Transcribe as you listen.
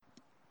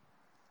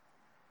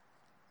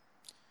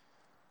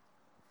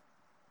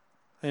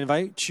I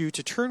invite you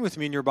to turn with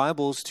me in your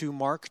Bibles to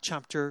Mark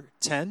chapter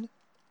 10.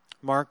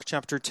 Mark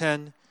chapter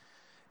 10.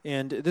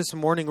 And this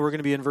morning we're going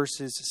to be in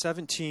verses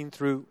 17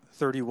 through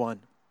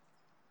 31.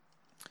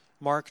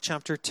 Mark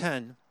chapter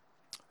 10,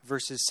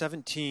 verses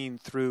 17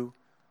 through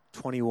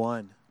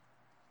 21.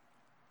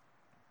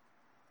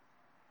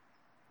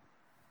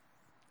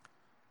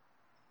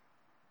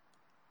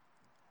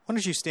 Why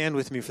don't you stand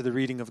with me for the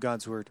reading of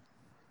God's Word?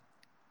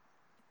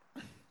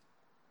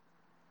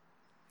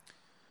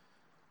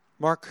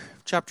 Mark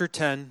chapter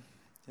 10,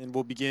 and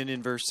we'll begin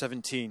in verse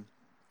 17.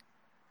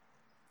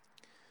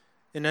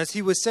 And as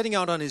he was setting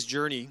out on his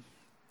journey,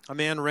 a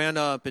man ran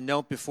up and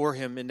knelt before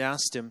him and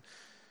asked him,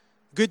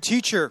 "Good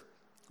teacher,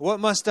 what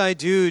must I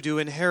do to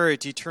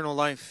inherit eternal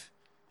life?"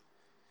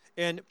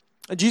 And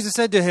Jesus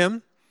said to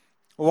him,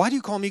 "Why do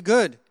you call me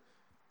good?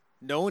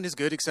 No one is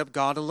good except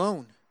God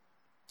alone.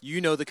 You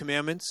know the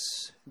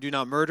commandments: do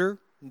not murder,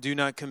 do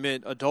not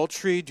commit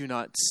adultery, do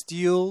not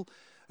steal,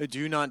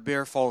 do not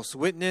bear false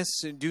witness,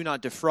 do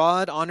not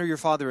defraud, honor your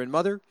father and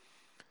mother."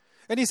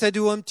 And he said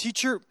to him,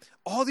 "Teacher,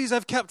 all these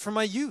I've kept from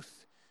my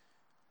youth."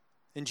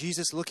 And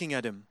Jesus, looking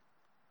at him,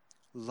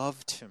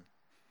 loved him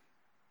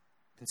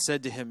and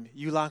said to him,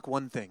 "You lack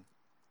one thing.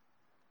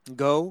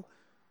 Go,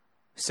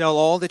 sell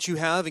all that you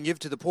have and give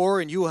to the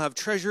poor, and you will have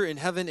treasure in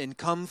heaven, and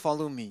come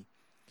follow me."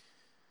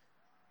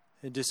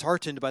 And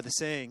disheartened by the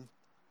saying,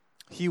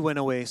 he went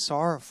away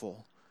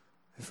sorrowful,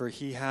 for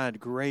he had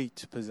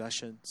great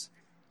possessions.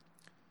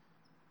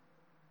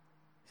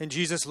 And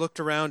Jesus looked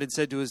around and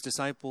said to his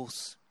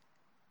disciples,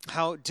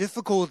 "How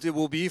difficult it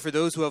will be for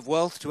those who have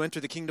wealth to enter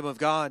the kingdom of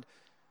God."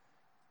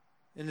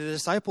 And the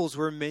disciples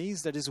were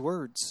amazed at his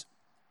words.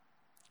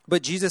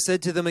 But Jesus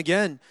said to them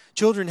again,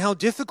 "Children, how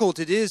difficult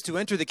it is to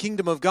enter the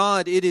kingdom of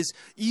God. It is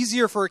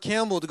easier for a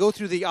camel to go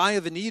through the eye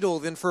of a needle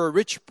than for a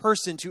rich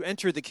person to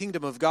enter the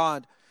kingdom of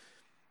God."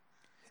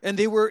 And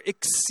they were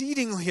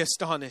exceedingly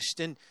astonished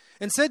and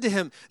said to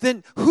him,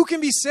 "Then who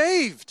can be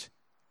saved?"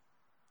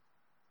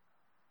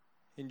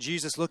 And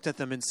Jesus looked at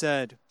them and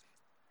said,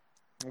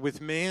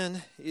 "With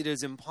man it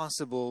is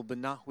impossible, but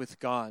not with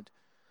God.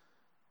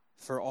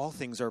 For all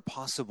things are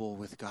possible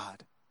with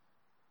God."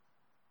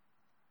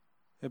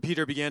 And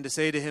Peter began to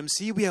say to him,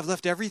 "See, we have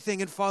left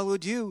everything and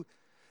followed you."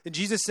 And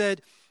Jesus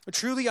said,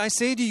 "Truly I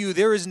say to you,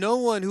 there is no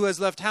one who has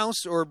left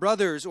house or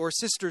brothers or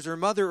sisters or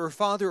mother or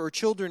father or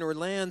children or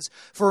lands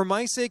for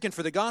my sake and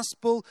for the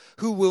gospel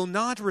who will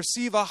not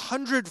receive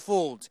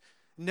 100-fold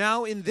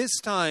now in this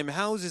time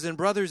houses and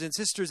brothers and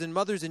sisters and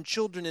mothers and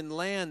children and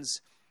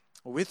lands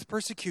with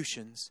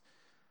persecutions,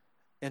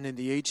 and in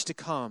the age to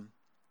come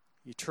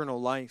eternal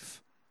life.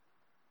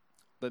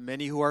 But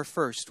many who are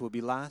first will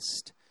be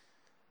last,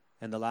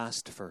 and the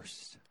last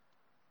first."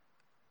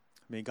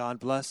 May God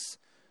bless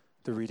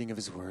the reading of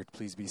his word.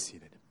 Please be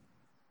seated.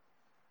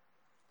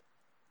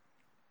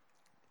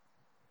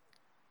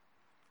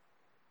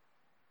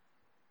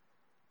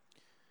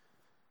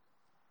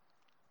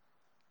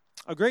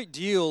 A great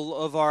deal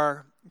of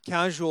our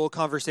casual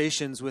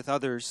conversations with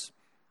others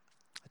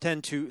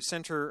tend to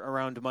center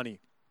around money.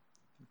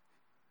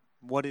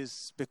 What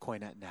is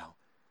Bitcoin at now?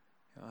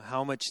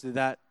 How much did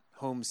that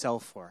home sell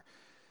for?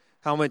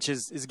 How much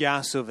is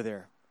gas over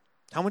there?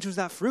 How much was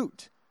that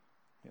fruit?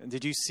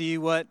 Did you see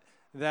what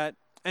that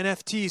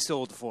NFT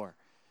sold for?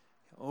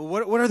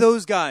 What are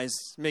those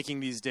guys making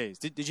these days?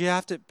 Did you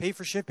have to pay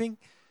for shipping?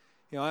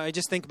 I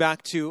just think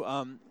back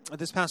to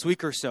this past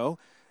week or so,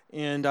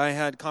 and I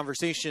had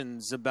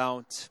conversations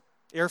about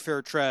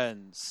airfare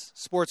trends,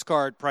 sports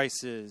card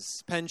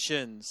prices,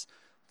 pensions,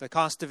 the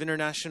cost of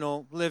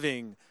international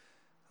living,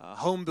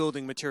 home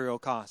building material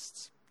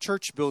costs,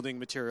 church building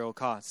material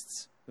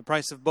costs, the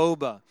price of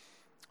boba,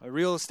 a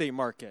real estate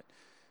market.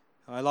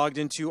 I logged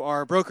into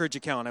our brokerage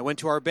account. I went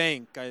to our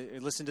bank. I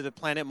listened to the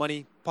Planet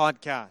Money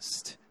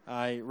podcast.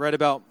 I read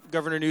about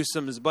Governor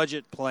Newsom's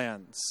budget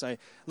plans. I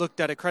looked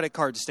at a credit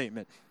card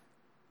statement.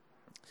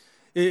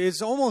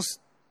 It's almost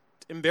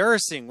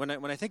embarrassing when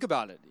I think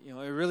about it. It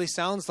really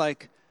sounds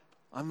like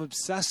I'm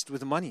obsessed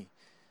with money.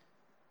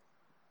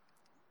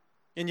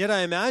 And yet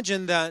I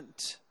imagine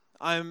that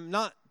I'm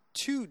not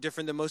too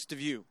different than most of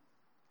you.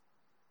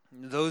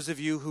 Those of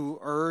you who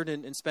earn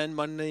and spend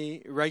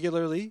money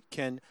regularly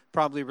can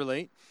probably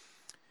relate.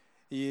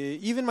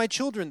 Even my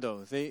children,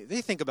 though,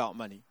 they think about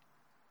money.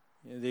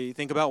 They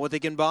think about what they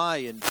can buy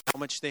and how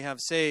much they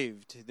have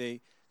saved. They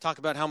talk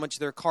about how much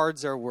their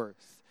cards are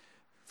worth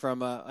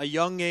from a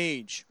young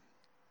age.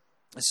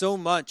 So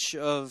much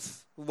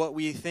of what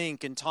we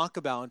think and talk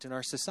about in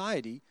our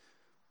society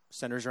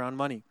centers around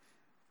money.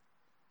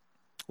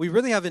 We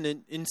really have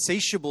an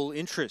insatiable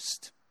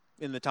interest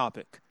in the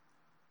topic.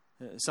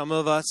 Some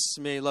of us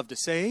may love to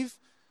save.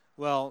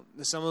 Well,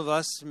 some of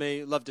us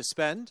may love to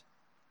spend.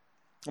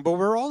 But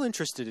we're all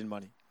interested in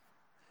money.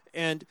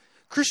 And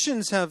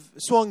Christians have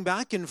swung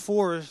back and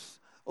forth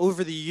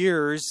over the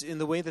years in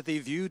the way that they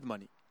viewed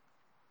money.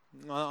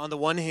 On the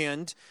one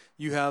hand,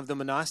 you have the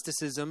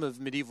monasticism of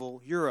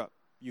medieval Europe.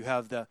 You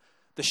have the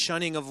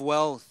shunning of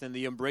wealth and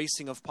the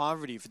embracing of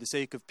poverty for the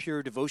sake of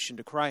pure devotion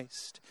to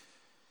Christ.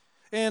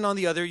 And on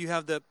the other, you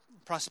have the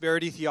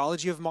prosperity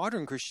theology of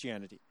modern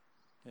Christianity.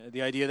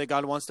 The idea that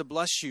God wants to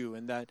bless you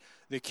and that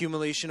the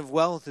accumulation of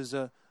wealth is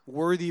a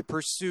worthy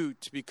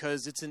pursuit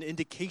because it's an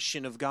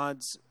indication of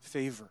God's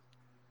favor.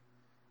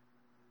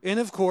 And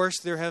of course,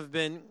 there have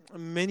been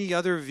many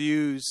other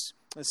views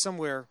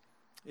somewhere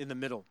in the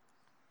middle.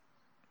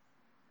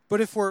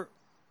 But if we're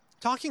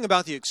talking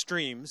about the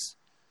extremes,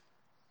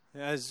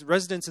 as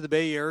residents of the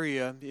Bay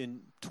Area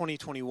in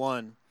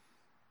 2021,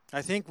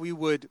 I think we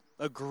would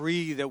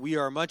agree that we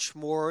are much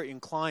more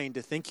inclined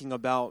to thinking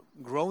about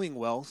growing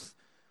wealth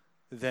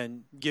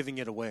than giving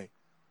it away.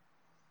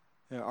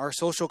 Our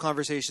social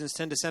conversations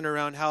tend to center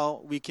around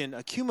how we can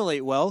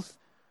accumulate wealth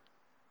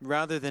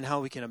rather than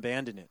how we can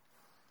abandon it.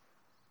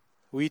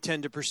 We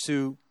tend to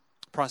pursue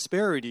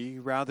prosperity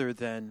rather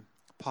than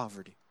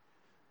poverty.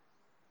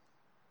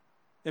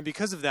 And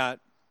because of that,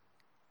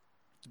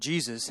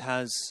 Jesus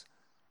has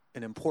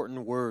an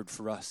important word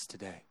for us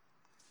today.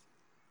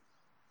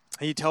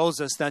 He tells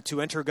us that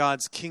to enter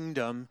God's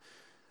kingdom,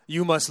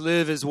 you must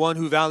live as one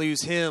who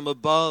values Him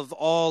above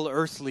all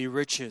earthly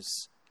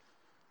riches.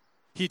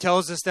 He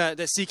tells us that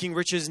seeking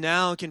riches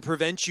now can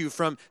prevent you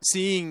from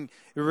seeing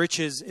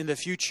riches in the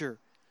future.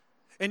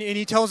 And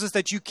He tells us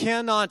that you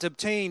cannot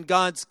obtain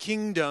God's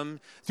kingdom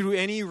through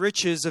any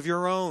riches of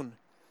your own.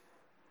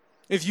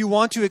 If you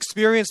want to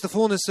experience the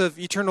fullness of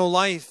eternal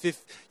life,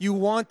 if you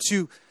want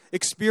to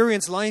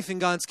experience life in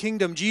God's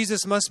kingdom,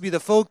 Jesus must be the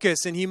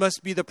focus, and He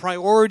must be the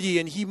priority,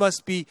 and He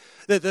must be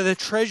the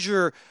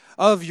treasure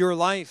of your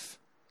life.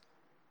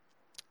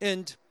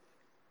 And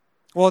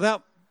while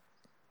that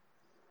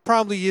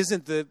probably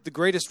isn't the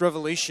greatest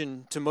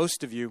revelation to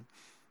most of you,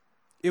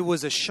 it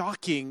was a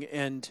shocking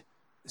and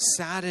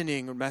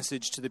saddening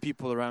message to the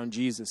people around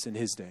Jesus in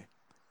His day.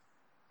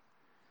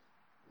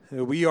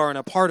 We are in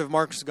a part of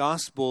Mark's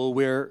gospel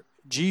where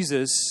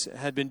Jesus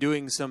had been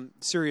doing some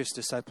serious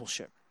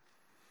discipleship.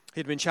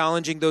 He'd been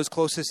challenging those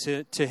closest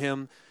to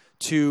Him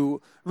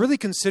to really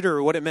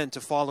consider what it meant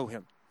to follow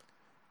Him.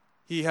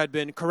 He had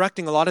been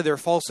correcting a lot of their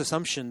false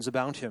assumptions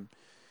about Him.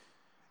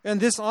 And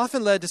this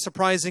often led to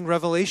surprising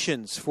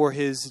revelations for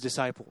His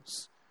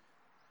disciples.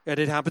 And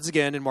it happens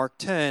again in Mark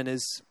 10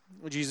 as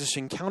Jesus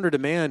encountered a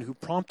man who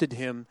prompted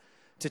Him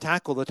to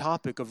tackle the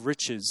topic of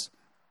riches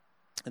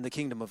and the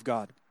kingdom of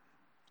God.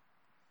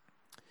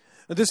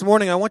 This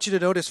morning, I want you to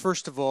notice,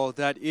 first of all,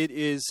 that it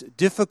is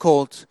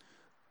difficult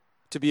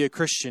to be a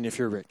Christian if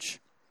you're rich.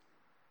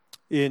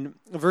 In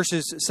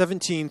verses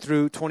 17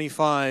 through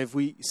 25,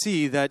 we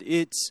see that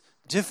it's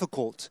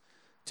difficult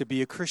to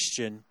be a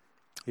Christian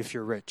if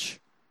you're rich.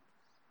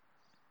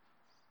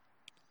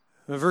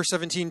 Verse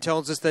 17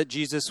 tells us that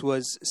Jesus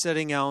was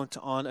setting out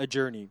on a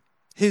journey,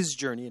 His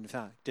journey, in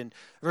fact. And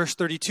verse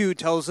 32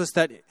 tells us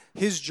that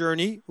His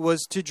journey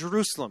was to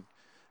Jerusalem,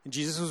 and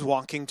Jesus was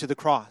walking to the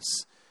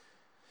cross.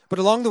 But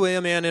along the way,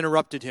 a man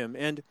interrupted Him,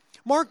 and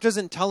Mark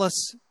doesn't tell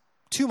us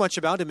too much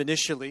about Him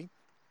initially.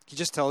 He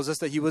just tells us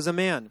that He was a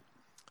man.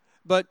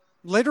 But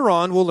later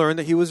on, we'll learn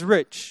that He was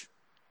rich.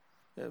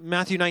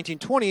 Matthew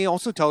 19:20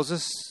 also tells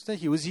us that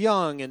He was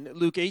young, and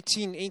Luke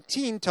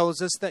 18:18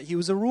 tells us that He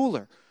was a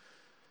ruler.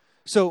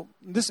 So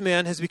this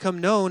man has become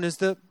known as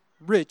the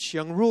rich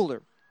young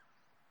ruler.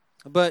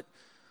 But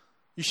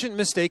you shouldn't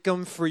mistake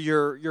him for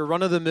your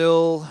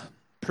run-of-the-mill,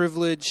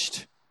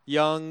 privileged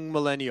young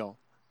millennial.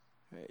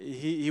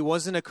 He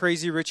wasn't a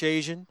crazy rich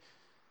Asian.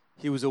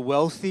 He was a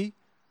wealthy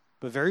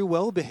but very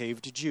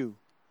well-behaved Jew.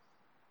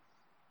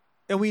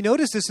 And we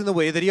notice this in the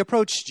way that he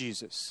approached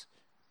Jesus.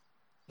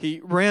 He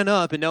ran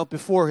up and knelt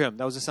before Him.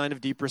 That was a sign of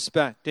deep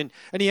respect. And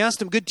he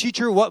asked Him, "Good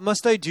teacher, what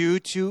must I do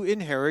to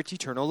inherit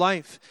eternal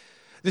life?"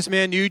 This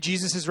man knew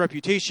Jesus'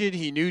 reputation.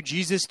 He knew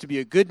Jesus to be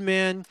a good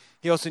man.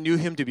 He also knew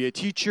Him to be a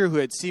teacher who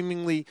had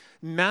seemingly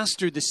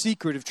mastered the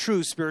secret of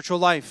true spiritual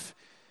life.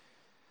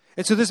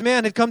 And so this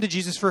man had come to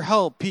Jesus for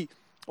help. He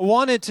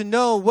wanted to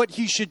know what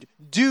he should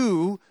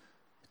do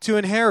to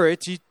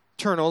inherit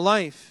eternal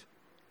life.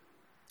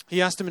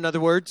 He asked Him, in other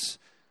words,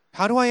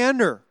 how do I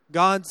enter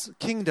God's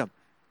kingdom?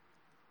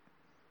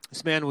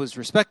 This man was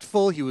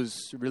respectful. He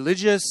was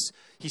religious.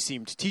 He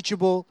seemed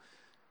teachable.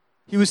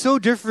 He was so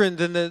different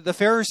than the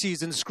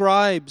Pharisees and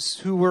scribes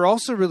who were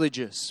also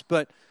religious,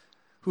 but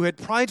who had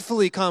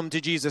pridefully come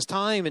to Jesus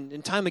time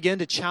and time again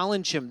to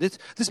challenge Him.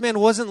 This man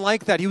wasn't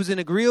like that. He was an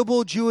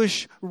agreeable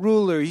Jewish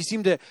ruler. He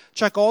seemed to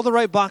check all the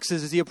right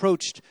boxes as he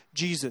approached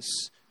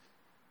Jesus.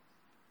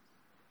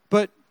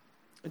 But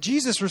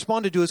Jesus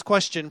responded to his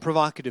question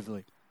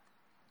provocatively.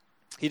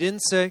 He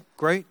didn't say,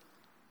 "Great,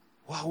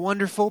 wow,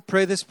 wonderful,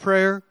 pray this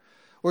prayer,"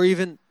 or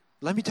even,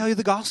 "Let me tell you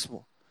the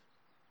gospel."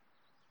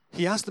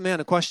 He asked the man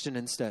a question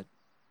instead.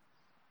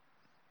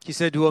 He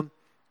said to him,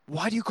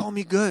 "Why do you call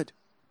me good?"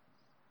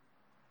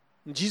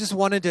 And Jesus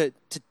wanted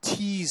to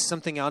tease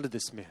something out of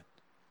this man.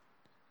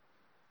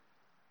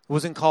 It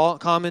wasn't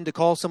common to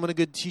call someone a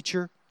good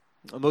teacher.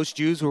 Most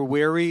Jews were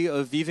wary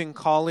of even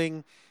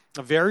calling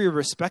very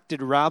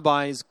respected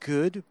rabbis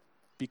good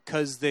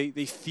because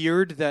they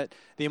feared that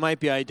they might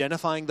be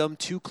identifying them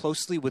too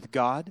closely with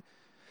God.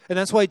 And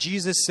that's why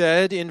Jesus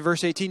said in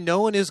verse 18,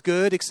 "No one is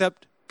good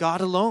except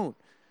God alone."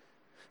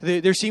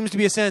 There seems to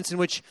be a sense in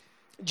which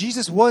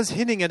Jesus was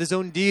hinting at his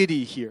own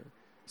deity here.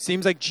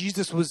 Seems like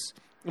Jesus was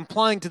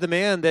implying to the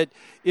man that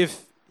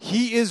if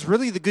he is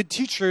really the good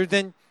teacher,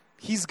 then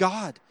he's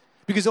God,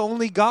 because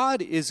only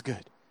God is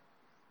good.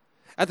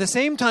 At the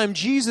same time,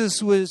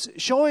 Jesus was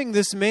showing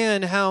this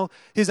man how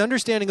his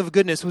understanding of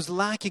goodness was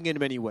lacking in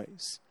many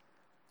ways.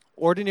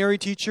 Ordinary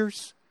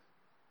teachers,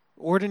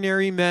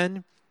 ordinary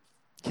men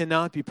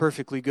cannot be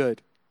perfectly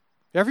good.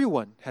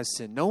 Everyone has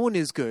sinned. No one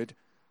is good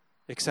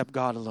except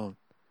God alone.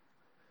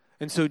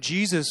 And so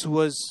Jesus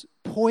was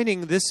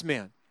pointing this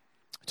man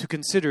to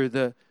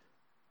consider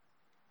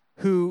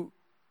who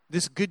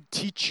this good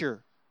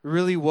teacher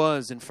really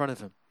was in front of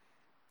him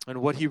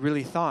and what he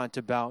really thought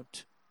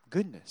about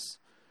goodness.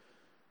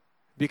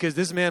 Because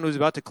this man was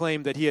about to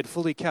claim that he had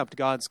fully kept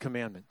God's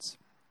commandments.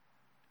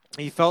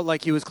 He felt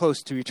like he was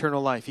close to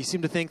eternal life. He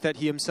seemed to think that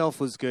he himself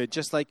was good,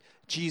 just like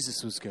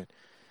Jesus was good.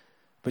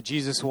 But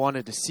Jesus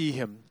wanted to see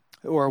him,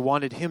 or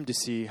wanted him to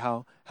see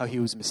how he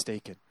was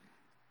mistaken.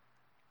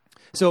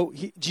 So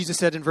Jesus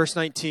said in verse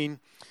 19,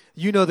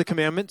 you know the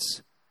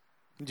commandments.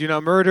 Do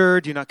not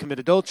murder, do not commit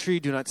adultery,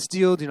 do not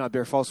steal, do not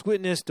bear false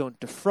witness, don't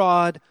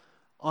defraud,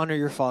 honor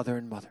your father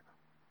and mother.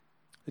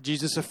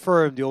 Jesus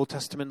affirmed the Old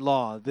Testament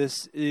law.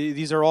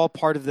 These are all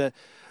part of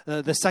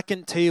the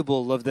second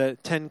table of the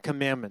 10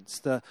 Commandments,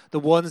 the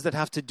ones that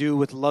have to do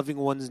with loving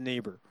one's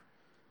neighbor.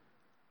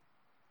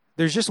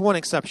 There's just one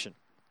exception.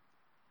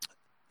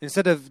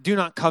 Instead of do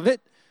not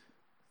covet,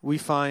 we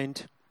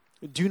find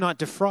do not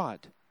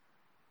defraud.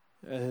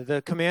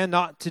 The command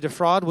not to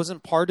defraud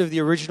wasn't part of the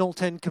original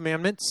 10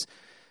 Commandments,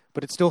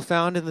 but it's still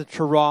found in the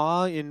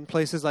Torah in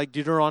places like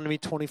Deuteronomy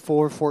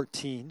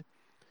 24:14.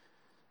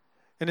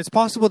 And it's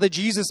possible that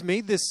Jesus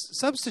made this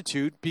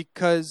substitute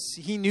because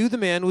he knew the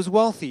man was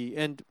wealthy,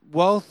 and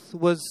wealth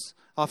was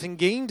often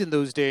gained in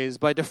those days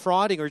by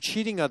defrauding or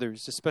cheating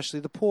others, especially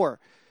the poor.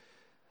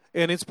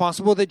 And it's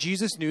possible that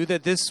Jesus knew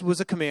that this was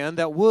a command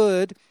that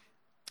would,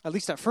 at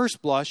least at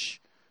first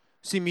blush,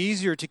 seem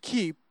easier to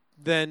keep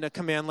than a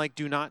command like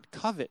do not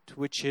covet,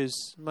 which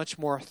is much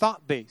more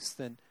thought-based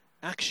than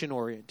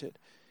action-oriented.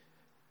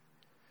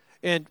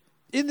 And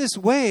in this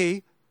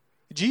way,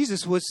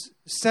 Jesus was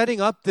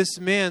setting up this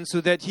man so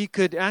that he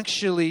could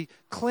actually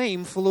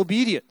claim full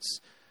obedience.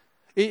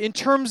 In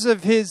terms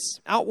of his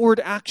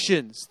outward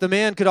actions, the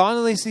man could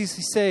honestly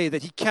say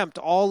that he kept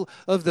all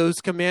of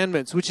those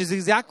commandments, which is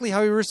exactly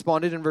how he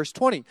responded in verse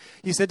 20.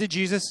 He said to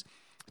Jesus,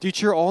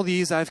 "Teacher, all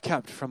these I've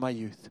kept from my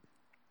youth."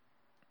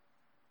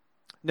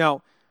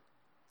 Now,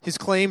 his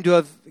claim to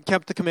have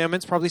kept the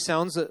commandments probably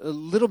sounds a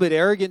little bit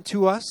arrogant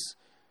to us,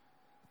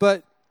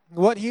 but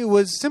what he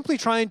was simply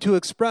trying to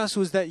express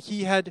was that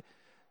he had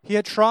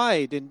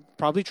tried, and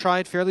probably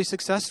tried fairly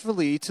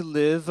successfully, to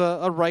live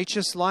a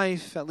righteous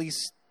life, at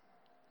least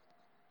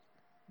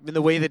in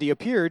the way that he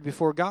appeared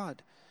before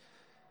God.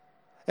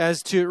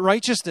 As to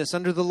righteousness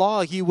under the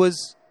law, he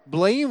was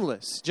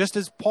blameless, just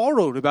as Paul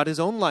wrote about his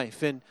own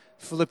life in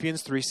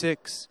Philippians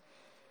 3:6.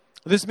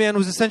 This man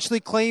was essentially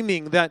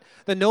claiming that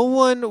no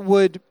one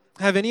would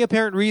have any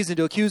apparent reason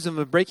to accuse him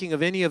of breaking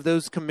of any of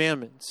those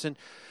commandments. And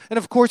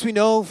of course we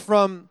know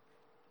from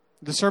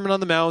the Sermon on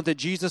the Mount that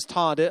Jesus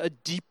taught a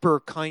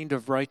deeper kind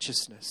of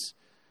righteousness.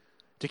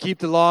 To keep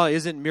the law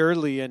isn't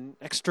merely an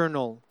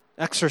external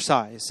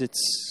exercise.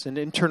 It's an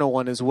internal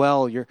one as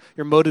well. Your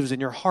motives and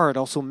your heart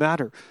also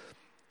matter.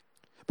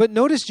 But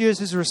notice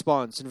Jesus'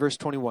 response in verse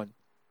 21.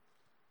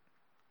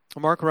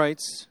 Mark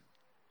writes,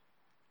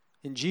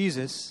 "And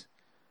Jesus,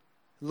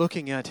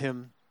 looking at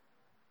him,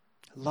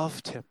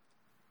 loved him."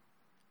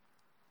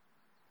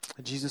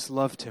 And Jesus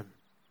loved him.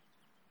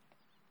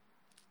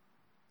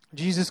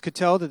 Jesus could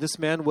tell that this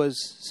man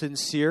was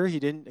sincere. He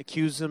didn't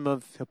accuse him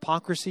of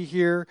hypocrisy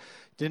here,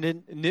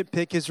 didn't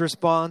nitpick his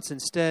response.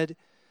 Instead,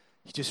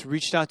 he just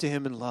reached out to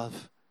him in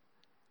love.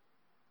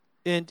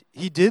 And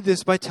he did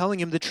this by telling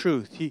him the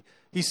truth.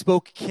 He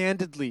spoke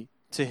candidly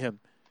to him.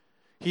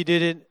 He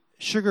didn't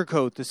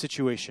sugarcoat the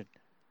situation.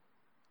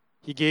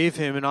 He gave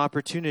him an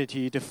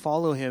opportunity to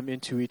follow him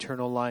into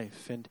eternal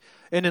life. And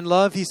in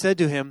love, he said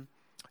to him,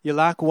 "You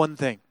lack one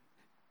thing.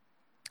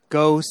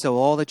 Go, sell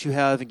all that you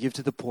have and give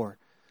to the poor,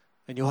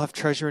 and you'll have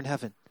treasure in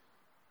heaven.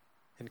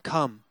 And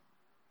come,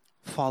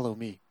 follow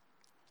me."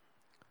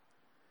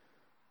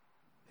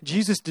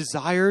 Jesus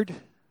desired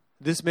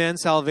this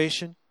man's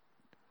salvation.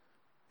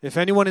 If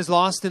anyone is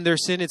lost in their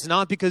sin, it's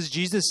not because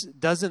Jesus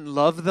doesn't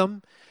love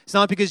them. It's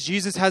not because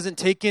Jesus hasn't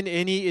taken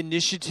any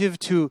initiative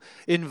to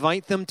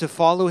invite them to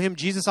follow him.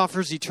 Jesus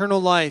offers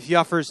eternal life. He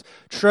offers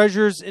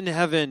treasures in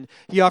heaven.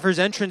 He offers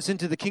entrance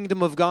into the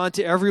kingdom of God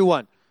to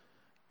everyone.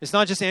 It's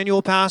not just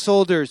annual pass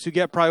holders who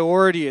get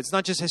priority. It's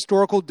not just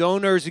historical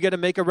donors who get to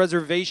make a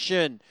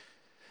reservation.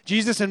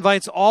 Jesus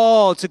invites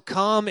all to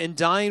come and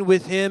dine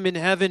with him in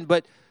heaven,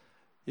 but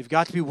you've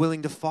got to be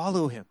willing to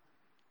follow him.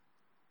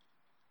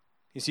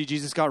 You see,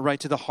 Jesus got right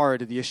to the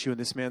heart of the issue in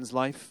this man's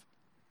life.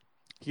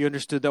 He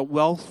understood that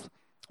wealth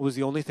was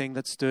the only thing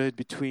that stood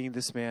between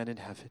this man and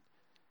heaven.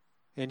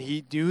 And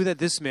he knew that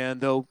this man,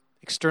 though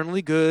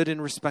externally good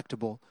and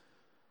respectable,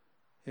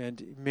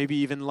 and maybe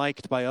even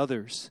liked by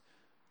others,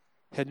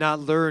 had not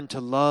learned to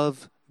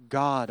love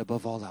God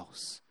above all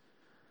else.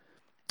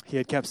 He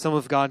had kept some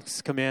of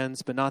God's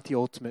commands, but not the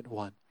ultimate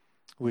one,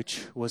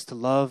 which was to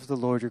love the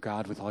Lord your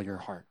God with all your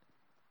heart.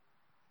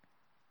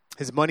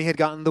 His money had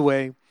gotten in the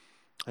way,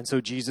 and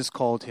so Jesus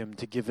called him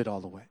to give it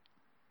all away.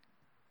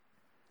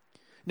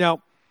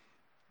 Now,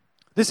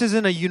 this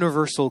isn't a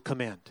universal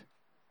command.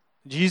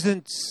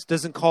 Jesus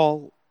doesn't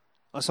call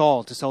us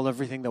all to sell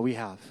everything that we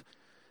have.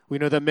 We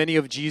know that many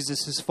of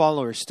Jesus'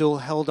 followers still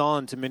held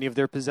on to many of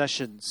their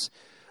possessions.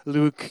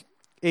 Luke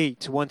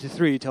 8,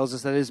 1-3 tells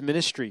us that his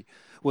ministry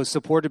was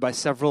supported by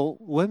several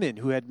women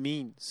who had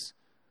means.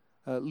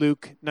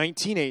 Luke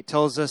 19:8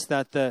 tells us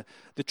that the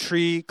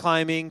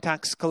tree-climbing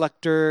tax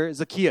collector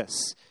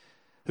Zacchaeus,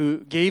 who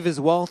gave his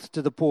wealth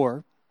to the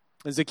poor,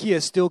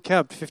 Zacchaeus still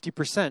kept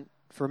 50%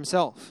 for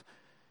himself.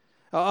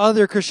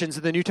 Other Christians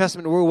in the New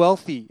Testament were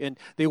wealthy, and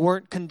they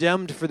weren't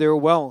condemned for their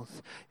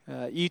wealth.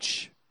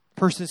 Each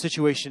person's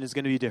situation is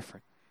going to be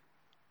different.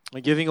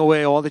 Giving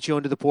away all that you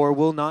own to the poor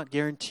will not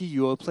guarantee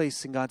you a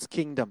place in God's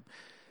kingdom,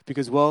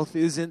 because wealth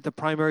isn't the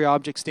primary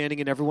object standing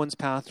in everyone's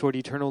path toward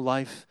eternal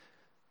life,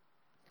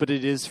 but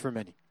it is for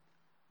many.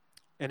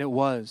 And it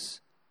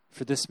was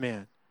for this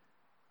man.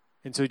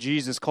 And so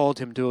Jesus called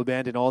him to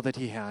abandon all that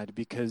he had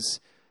because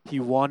he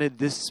wanted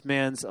this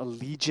man's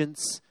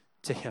allegiance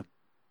to him.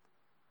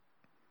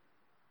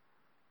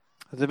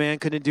 The man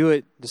couldn't do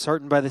it,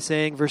 disheartened by the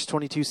saying. Verse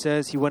 22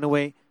 says, he went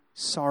away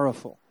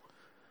sorrowful,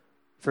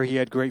 for he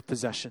had great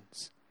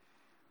possessions.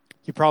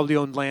 He probably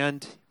owned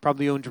land,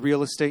 probably owned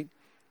real estate.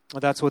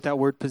 That's what that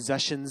word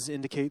possessions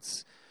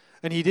indicates.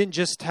 And he didn't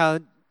just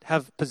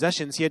have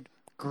possessions, he had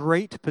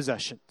great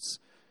possessions.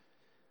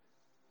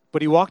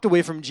 But he walked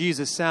away from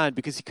Jesus sad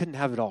because he couldn't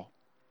have it all.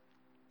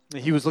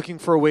 He was looking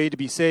for a way to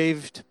be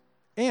saved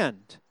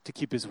and to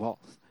keep his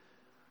wealth.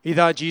 He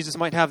thought Jesus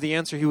might have the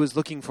answer he was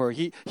looking for.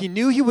 He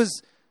knew he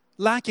was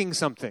lacking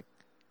something.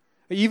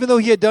 Even though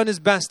he had done his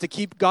best to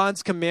keep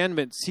God's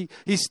commandments,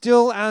 he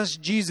still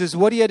asked Jesus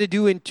what he had to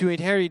do to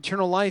inherit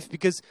eternal life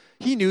because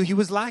he knew he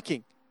was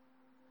lacking.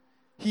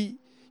 He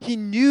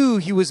knew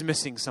he was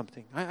missing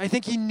something. I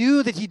think he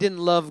knew that he didn't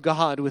love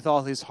God with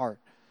all his heart.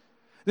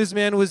 This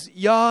man was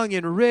young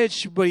and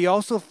rich, but he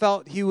also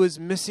felt he was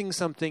missing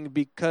something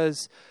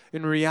because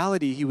in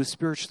reality he was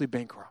spiritually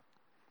bankrupt.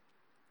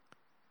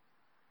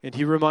 And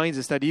he reminds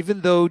us that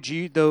even though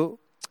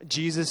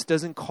Jesus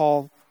doesn't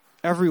call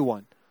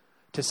everyone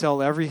to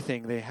sell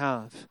everything they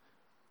have,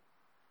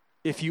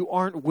 if you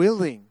aren't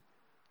willing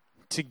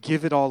to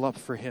give it all up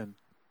for him,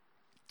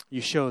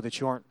 you show that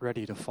you aren't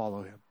ready to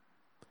follow him.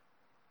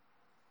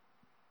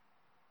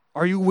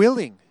 Are you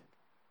willing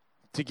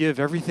to give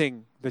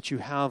everything that you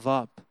have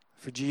up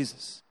for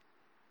Jesus?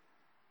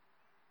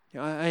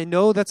 I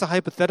know that's a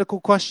hypothetical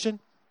question,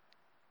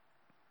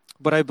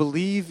 but I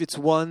believe it's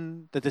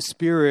one that the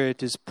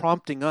Spirit is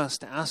prompting us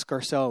to ask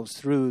ourselves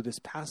through this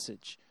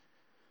passage.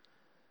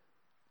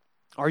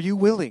 Are you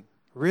willing,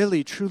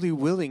 really, truly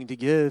willing to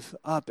give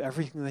up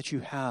everything that you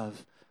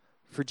have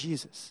for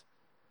Jesus?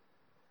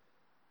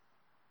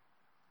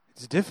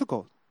 It's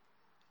difficult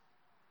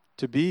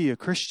to be a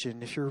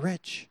Christian if you're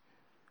rich.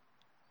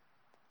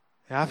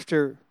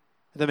 After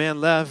the man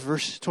left,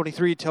 verse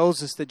 23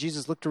 tells us that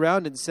Jesus looked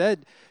around and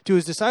said to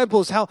his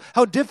disciples how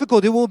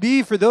difficult it will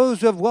be for those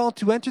who have wealth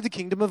to enter the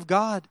kingdom of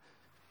God.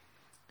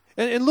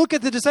 And look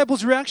at the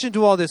disciples' reaction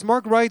to all this.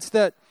 Mark writes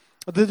that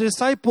the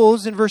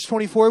disciples in verse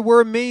 24 were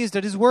amazed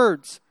at his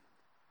words.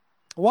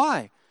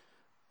 Why?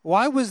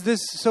 Why was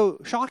this so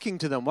shocking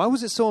to them? Why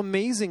was it so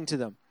amazing to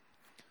them?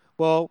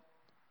 Well,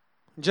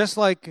 just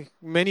like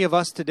many of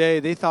us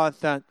today, they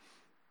thought that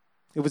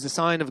it was a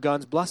sign of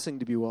God's blessing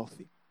to be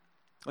wealthy.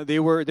 They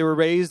were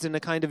raised in a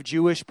kind of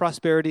Jewish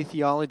prosperity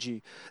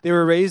theology. They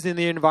were raised in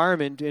the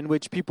environment in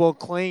which people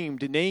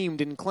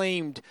named and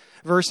claimed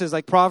verses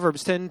like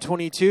Proverbs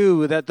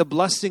 10:22 that the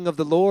blessing of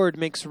the Lord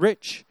makes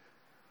rich.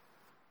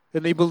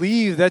 And they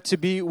believed that to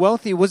be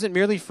wealthy wasn't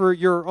merely for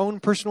your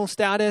own personal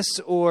status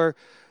or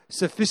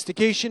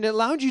sophistication. It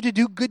allowed you to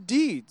do good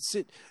deeds.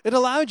 It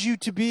allowed you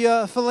to be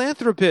a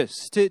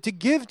philanthropist, to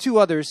give to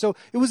others. So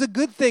it was a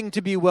good thing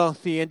to be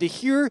wealthy. And to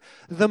hear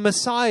the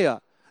Messiah,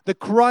 the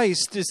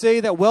Christ, to say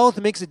that wealth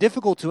makes it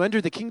difficult to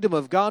enter the kingdom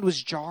of God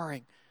was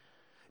jarring.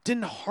 It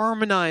didn't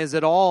harmonize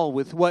at all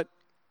with what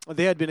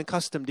they had been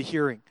accustomed to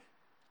hearing.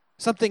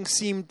 Something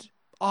seemed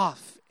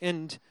off,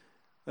 and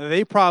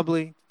they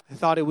probably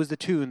thought it was the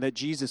tune that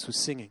Jesus was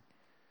singing.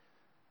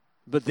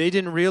 But they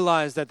didn't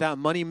realize that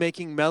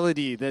money-making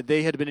melody that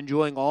they had been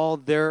enjoying all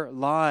their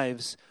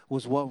lives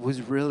was what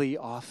was really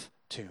off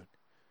tune.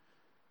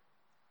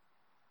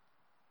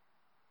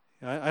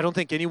 I don't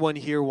think anyone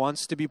here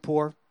wants to be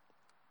poor.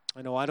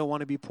 I know I don't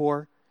want to be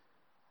poor.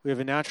 We have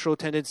a natural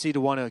tendency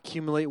to want to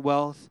accumulate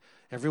wealth.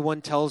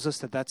 Everyone tells us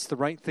that that's the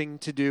right thing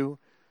to do.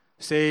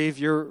 Save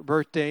your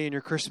birthday and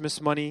your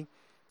Christmas money.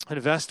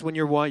 Invest when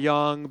you're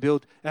young.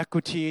 Build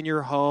equity in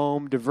your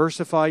home.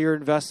 Diversify your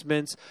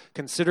investments.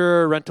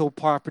 Consider a rental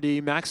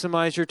property.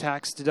 Maximize your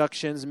tax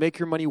deductions. Make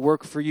your money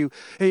work for you.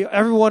 Hey,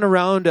 everyone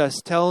around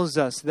us tells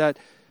us that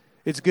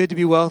it's good to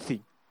be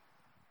wealthy.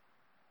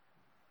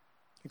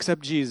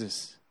 except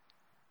Jesus.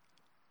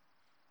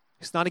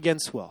 He's not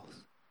against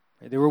wealth.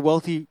 Right? There were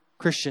wealthy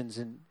Christians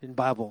in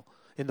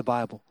the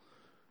Bible.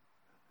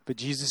 But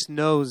Jesus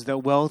knows that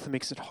wealth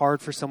makes it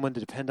hard for someone to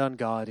depend on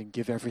God and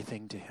give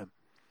everything to him.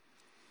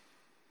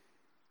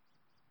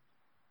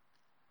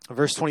 In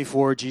verse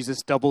 24,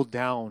 Jesus doubled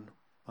down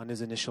on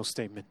his initial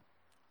statement.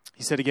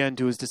 He said again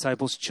to his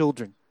disciples,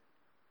 children,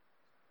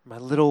 my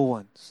little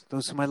ones,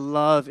 those whom I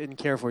love and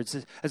care for. It's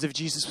as if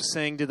Jesus was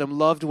saying to them,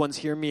 loved ones,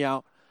 hear me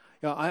out.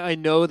 You know, I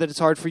know that it's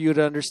hard for you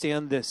to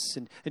understand this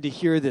and to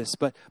hear this,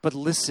 but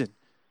listen.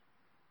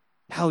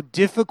 How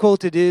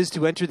difficult it is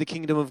to enter the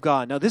kingdom of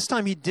God. Now, this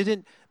time he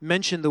didn't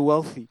mention the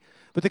wealthy,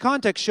 but the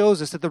context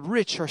shows us that the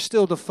rich are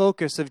still the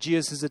focus of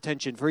Jesus'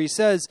 attention. For he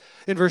says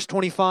in verse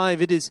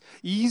 25, it is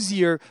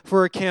easier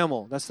for a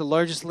camel, that's the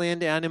largest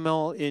land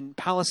animal in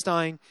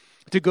Palestine,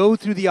 to go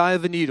through the eye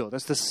of a needle.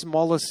 That's the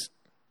smallest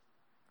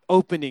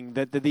opening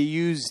that they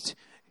used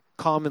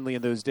commonly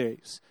in those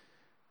days.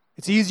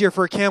 It's easier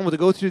for a camel to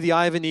go through the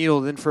eye of a needle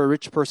than for a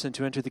rich person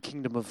to enter the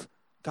kingdom of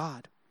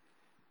God.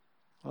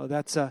 Well,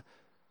 that's an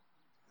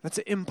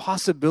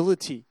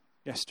impossibility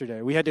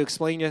yesterday. We had to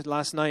explain it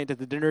last night at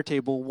the dinner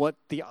table what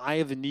the eye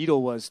of a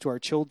needle was to our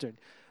children.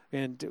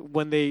 And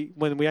when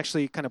we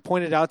actually kind of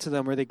pointed out to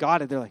them where they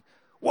got it, they're like,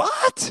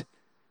 what?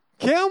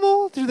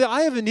 Camel through the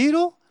eye of a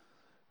needle?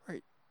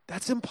 Right?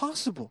 That's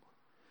impossible.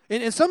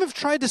 And some have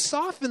tried to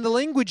soften the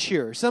language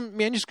here. Some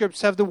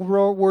manuscripts have the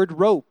word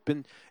rope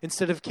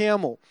instead of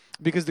camel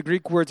because the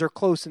Greek words are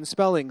close in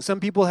spelling. Some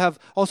people have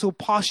also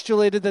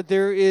postulated that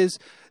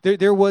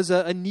there was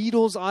a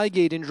needle's eye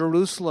gate in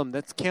Jerusalem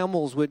that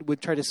camels would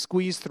try to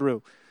squeeze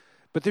through.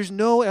 But there's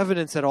no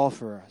evidence at all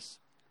for us.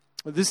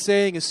 This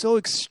saying is so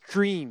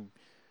extreme,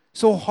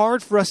 so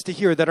hard for us to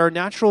hear that our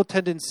natural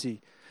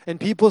tendency and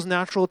people's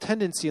natural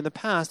tendency in the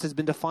past has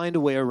been to find a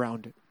way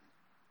around it.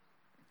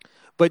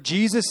 But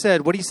Jesus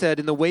said what he said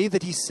in the way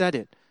that he said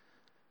it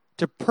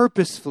to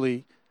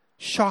purposefully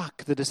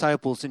shock the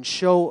disciples and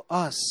show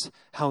us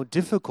how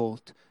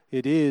difficult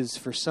it is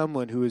for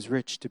someone who is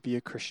rich to be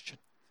a Christian.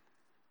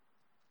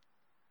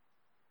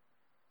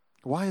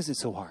 Why is it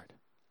so hard?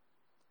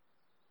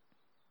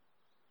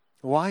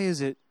 Why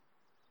is it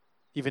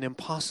even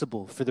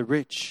impossible for the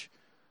rich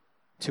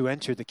to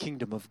enter the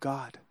kingdom of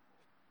God?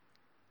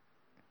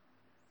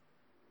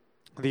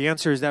 The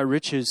answer is that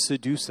riches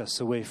seduce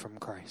us away from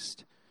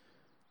Christ.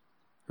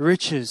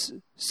 Riches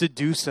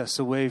seduce us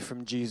away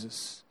from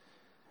Jesus.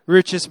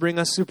 Riches bring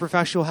us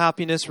superficial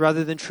happiness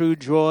rather than true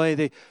joy.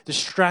 They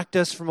distract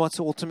us from what's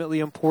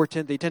ultimately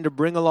important. They tend to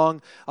bring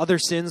along other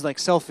sins like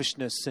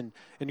selfishness and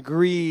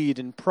greed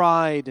and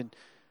pride, and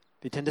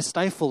they tend to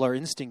stifle our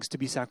instincts to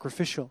be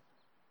sacrificial.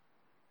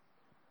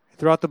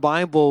 Throughout the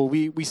Bible,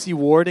 we see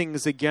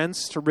warnings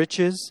against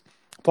riches.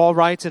 Paul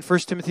writes in 1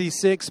 Timothy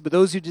 6, but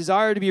those who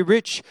desire to be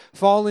rich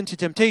fall into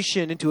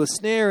temptation, into a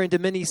snare, into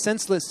many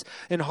senseless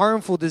and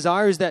harmful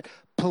desires that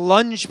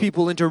plunge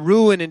people into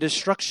ruin and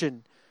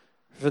destruction.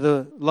 For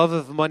the love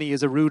of money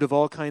is a root of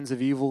all kinds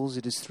of evils.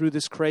 It is through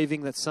this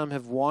craving that some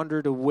have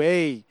wandered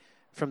away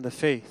from the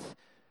faith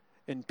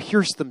and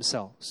pierced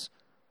themselves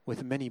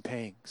with many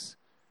pangs.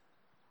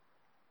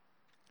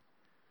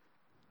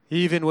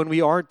 Even when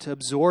we aren't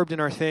absorbed in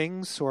our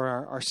things or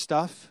our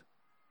stuff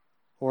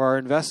or our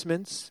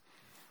investments,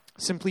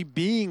 simply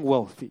being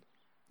wealthy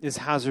is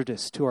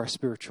hazardous to our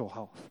spiritual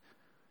health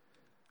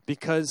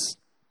because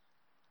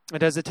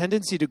it has a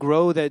tendency to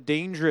grow that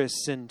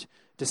dangerous and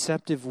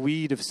deceptive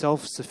weed of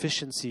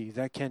self-sufficiency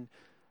that can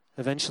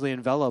eventually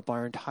envelop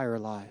our entire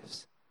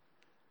lives.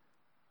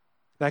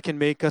 That can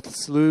make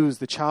us lose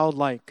the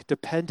childlike,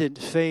 dependent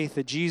faith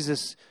that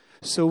Jesus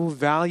so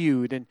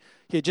valued and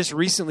he had just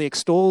recently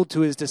extolled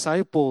to his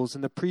disciples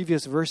in the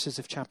previous verses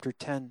of chapter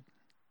 10.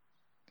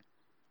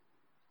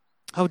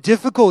 How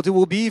difficult it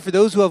will be for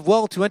those who have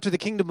wealth to enter the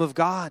kingdom of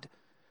God.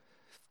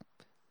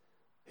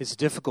 It's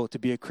difficult to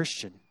be a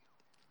Christian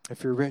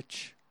if you're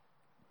rich.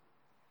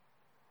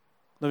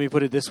 Let me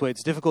put it this way.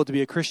 It's difficult to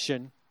be a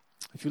Christian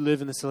if you live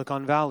in the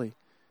Silicon Valley.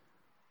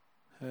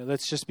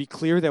 Let's just be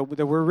clear that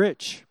we're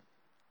rich,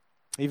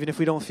 even if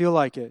we don't feel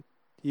like it.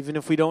 Even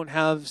if we don't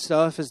have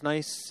stuff as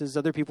nice as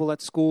other people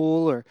at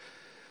school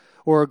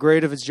or a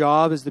great of a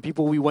job as the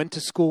people we went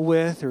to school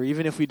with, or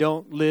even if we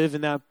don't live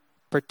in that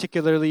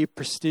particularly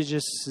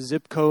prestigious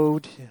zip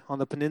code on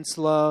the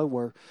peninsula,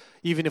 or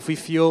even if we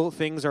feel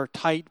things are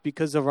tight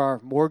because of our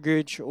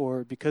mortgage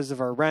or because of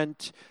our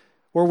rent,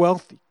 we're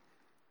wealthy.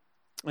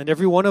 And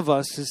every one of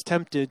us is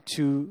tempted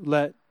to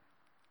let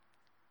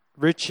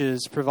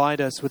riches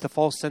provide us with a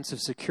false sense of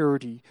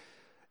security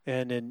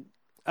and an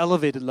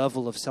elevated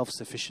level of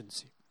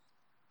self-sufficiency.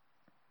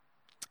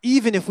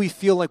 Even if we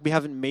feel like we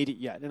haven't made it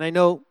yet. And I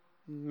know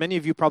many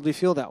of you probably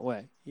feel that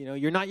way. You know,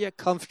 you're not yet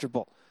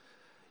comfortable.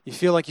 You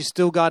feel like you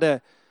still got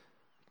to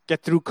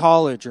get through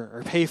college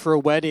or pay for a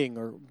wedding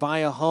or buy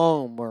a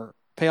home or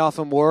pay off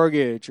a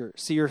mortgage or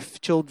see your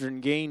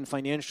children gain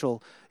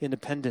financial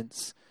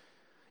independence.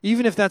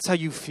 Even if that's how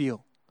you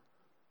feel,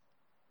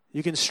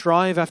 you can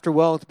strive after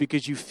wealth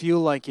because you feel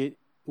like it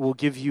will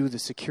give you the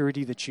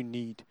security that you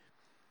need.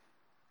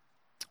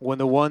 when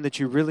the one that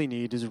you really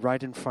need is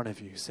right in front of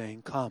you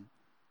saying, "Come,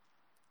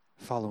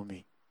 follow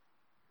me."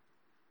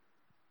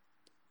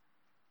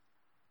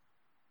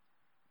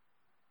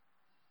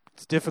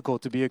 It's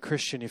difficult to be a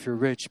Christian if you're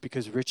rich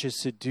because riches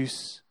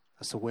seduce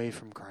us away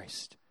from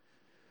Christ.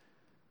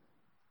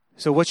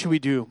 So what should we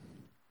do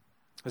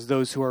as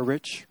those who are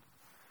rich?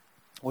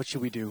 What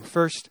should we do?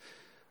 First,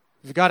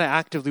 we've got to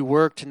actively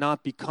work to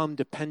not become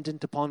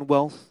dependent upon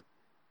wealth.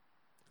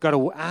 We've got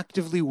to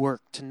actively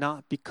work to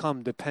not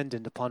become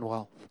dependent upon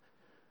wealth.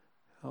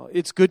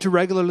 It's good to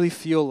regularly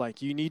feel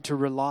like you need to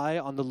rely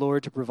on the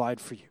Lord to provide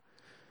for you.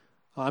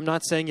 I'm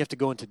not saying you have to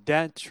go into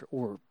debt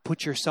or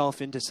put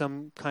yourself into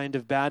some kind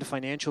of bad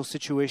financial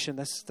situation.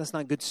 That's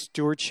not good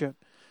stewardship.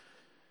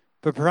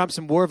 But perhaps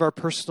more of our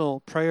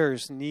personal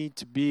prayers need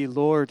to be,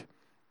 "Lord,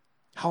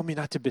 help me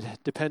not to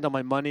depend on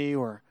my money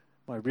or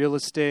my real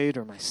estate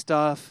or my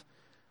stuff.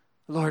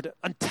 Lord,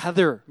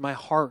 untether my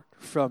heart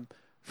from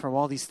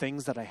all these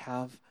things that I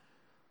have."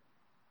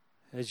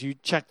 As you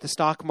check the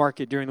stock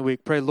market during the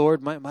week, pray,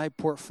 "Lord, my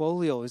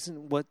portfolio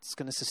isn't what's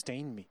going to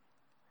sustain me.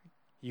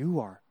 You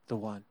are the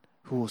one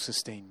who will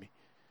sustain me."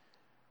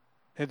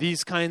 And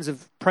these kinds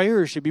of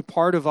prayers should be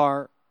part of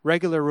our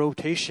regular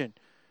rotation.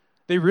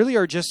 They really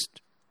are just,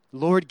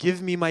 "Lord,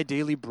 give me my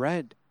daily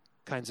bread"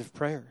 kinds of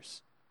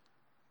prayers.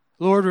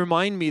 Lord,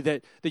 remind me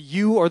that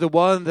you are the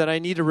one that I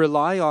need to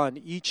rely on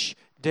each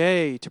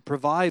day to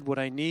provide what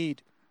I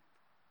need.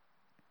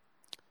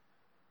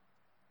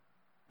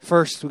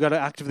 First, we've got to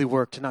actively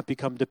work to not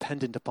become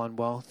dependent upon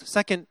wealth.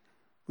 Second,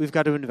 we've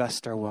got to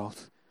invest our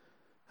wealth.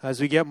 As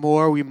we get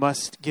more, we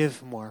must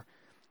give more.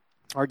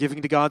 Our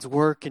giving to God's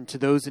work and to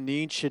those in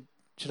need should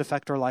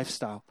affect our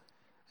lifestyle.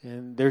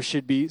 And there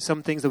should be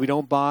some things that we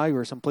don't buy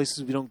or some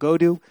places we don't go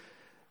to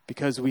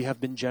because we have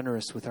been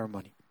generous with our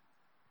money.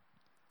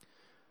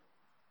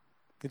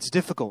 It's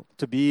difficult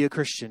to be a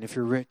Christian if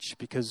you're rich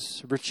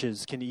because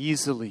riches can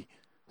easily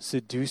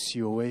seduce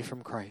you away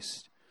from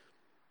Christ.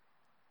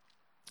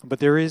 But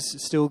there is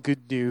still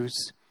good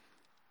news.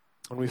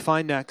 When we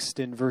find next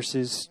in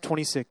verses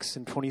 26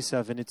 and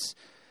 27, it's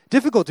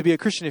difficult to be a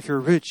Christian if you're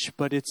rich,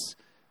 but it's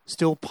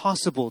still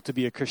possible to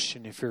be a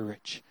Christian if you're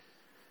rich.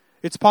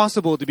 It's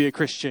possible to be a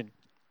Christian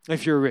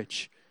if you're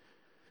rich.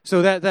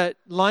 So that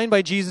line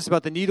by Jesus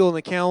about the needle and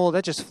the camel,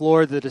 that just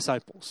floored the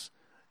disciples.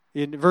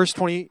 In verse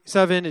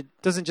 27,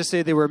 it doesn't just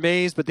say they were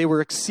amazed, but they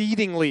were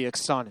exceedingly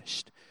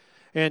astonished.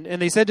 And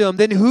they said to him,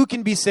 "Then who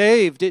can be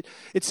saved?" It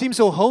seemed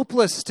so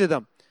hopeless to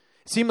them.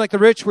 It seemed like the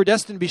rich were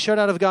destined to be shut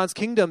out of God's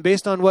kingdom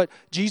based on what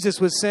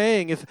Jesus was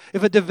saying. If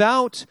a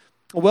devout,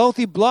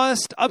 wealthy,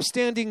 blessed,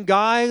 upstanding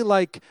guy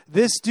like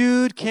this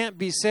dude can't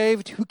be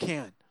saved, who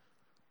can?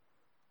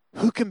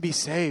 Who can be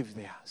saved,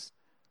 they asked.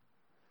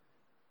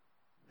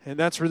 And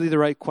that's really the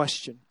right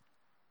question.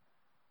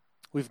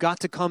 We've got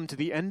to come to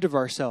the end of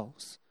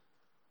ourselves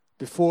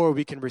before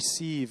we can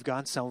receive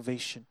God's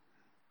salvation.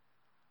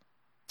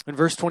 In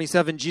verse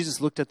 27,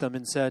 Jesus looked at them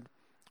and said,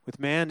 "With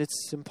man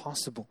it's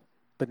impossible,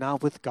 but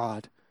not with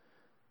God.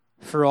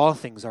 For all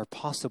things are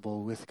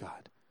possible with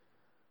God."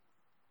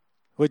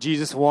 What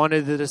Jesus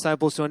wanted the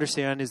disciples to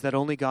understand is that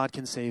only God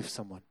can save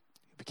someone.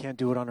 We can't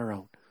do it on our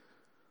own.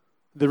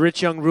 The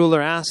rich young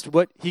ruler asked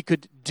what he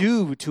could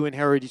do to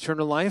inherit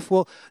eternal life.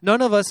 Well,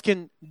 none of us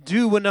can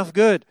do enough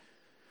good.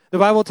 The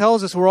Bible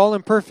tells us we're all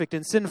imperfect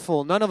and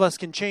sinful. None of us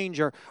can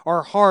change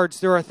our hearts.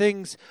 There are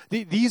things,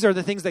 these are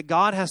the things that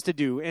God has to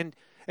do. And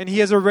he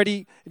has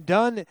already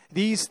done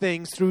these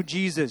things through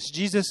Jesus.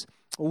 Jesus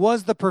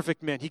was the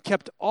perfect man. He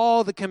kept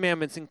all the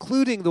commandments,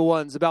 including the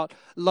ones about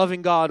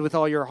loving God with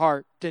all your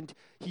heart. And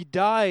he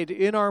died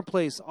in our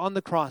place on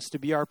the cross to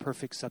be our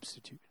perfect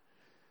substitute.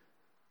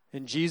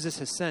 And Jesus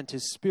has sent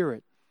his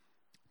Spirit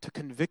to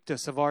convict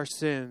us of our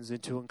sins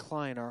and to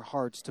incline our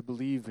hearts to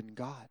believe in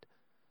God.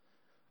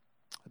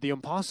 The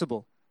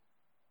impossible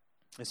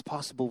is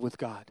possible with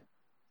God.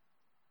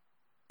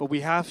 But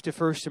we have to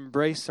first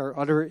embrace our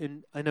utter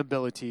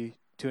inability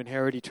to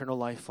inherit eternal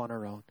life on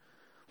our own.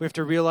 We have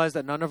to realize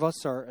that none of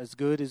us are as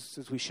good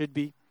as we should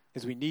be,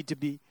 as we need to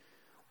be.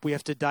 We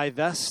have to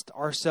divest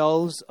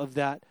ourselves of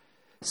that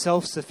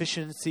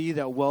self-sufficiency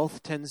that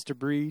wealth tends to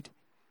breed.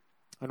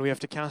 And we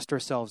have to cast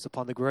ourselves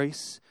upon the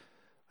grace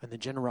and the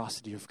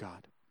generosity of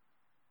God.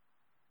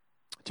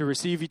 To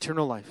receive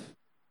eternal life,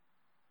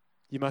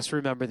 you must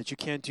remember that you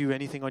can't do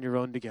anything on your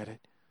own to get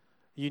it.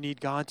 You need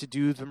God to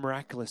do the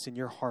miraculous in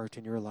your heart,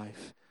 in your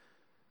life.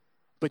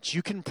 But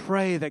you can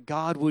pray that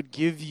God would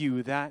give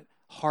you that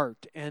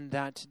heart and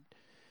that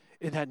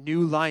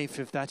new life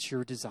if that's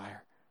your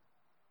desire.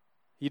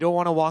 You don't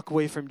want to walk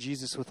away from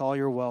Jesus with all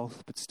your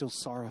wealth, but still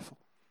sorrowful.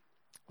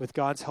 With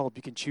God's help,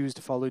 you can choose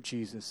to follow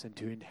Jesus and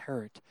to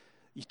inherit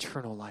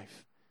eternal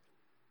life.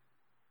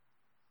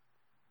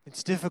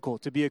 It's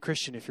difficult to be a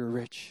Christian if you're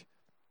rich.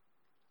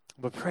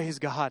 But praise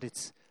God,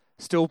 it's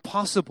still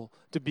possible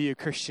to be a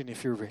Christian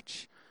if you're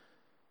rich.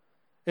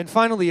 And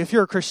finally, if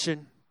you're a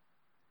Christian,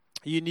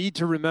 you need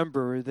to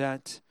remember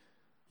that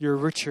you're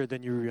richer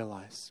than you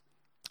realize.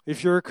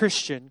 If you're a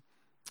Christian,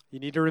 you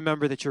need to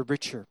remember that you're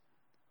richer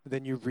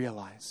than you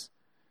realize.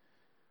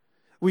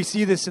 We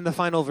see this in the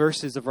final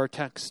verses of our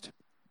text.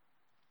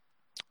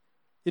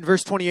 In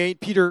verse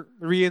 28, Peter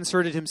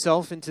reinserted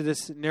himself into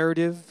this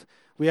narrative.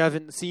 We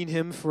haven't seen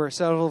him for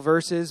several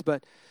verses,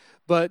 but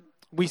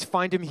we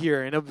find him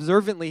here. And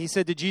observantly, he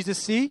said to Jesus,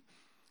 "See,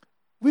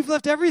 we've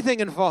left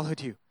everything and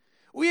followed you.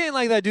 We ain't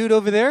like that dude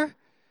over there.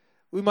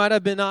 We might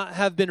have not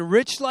have been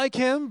rich like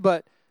him,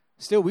 but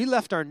still, we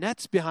left our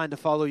nets behind to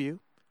follow you."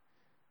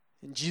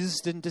 And Jesus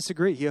didn't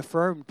disagree. He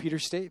affirmed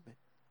Peter's statement.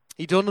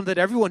 He told him that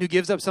everyone who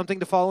gives up something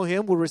to follow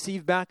him will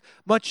receive back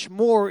much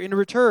more in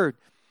return.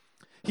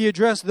 He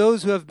addressed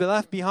those who have been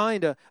left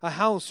behind a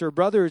house or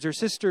brothers or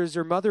sisters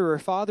or mother or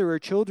father or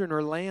children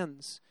or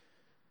lands.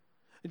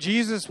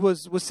 Jesus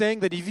was saying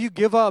that if you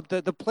give up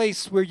the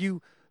place where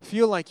you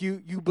feel like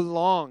you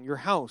belong, your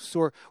house,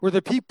 or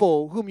the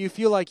people whom you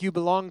feel like you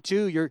belong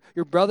to,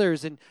 your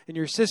brothers and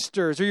your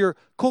sisters, or your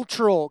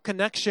cultural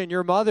connection,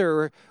 your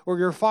mother or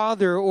your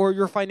father, or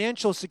your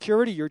financial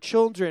security, your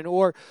children,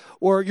 or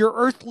your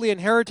earthly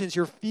inheritance,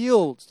 your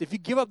fields, if you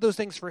give up those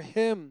things for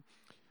him,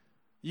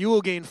 you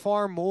will gain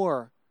far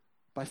more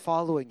by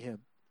following him.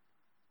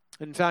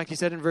 In fact, he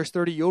said in verse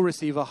 30, you'll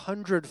receive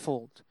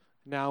 100-fold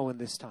now in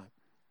this time.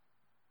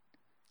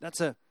 That's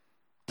a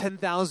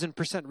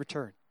 10,000%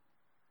 return.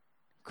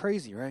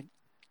 Crazy, right?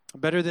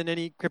 Better than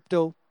any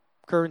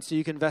cryptocurrency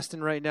you can invest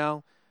in right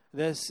now.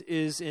 This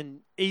is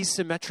an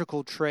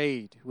asymmetrical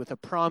trade with a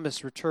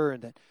promised return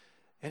that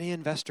any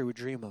investor would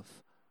dream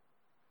of.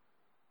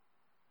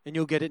 And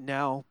you'll get it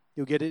now.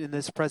 You'll get it in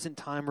this present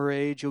time or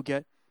age. You'll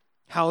get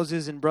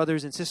houses and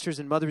brothers and sisters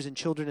and mothers and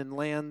children and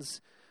lands.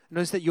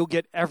 Notice that you'll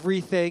get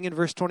everything in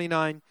verse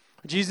 29.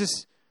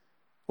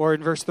 Or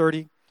in verse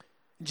 30.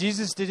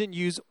 Jesus didn't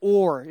use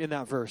or in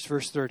that verse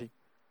 30,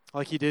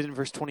 like he did in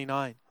verse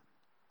 29.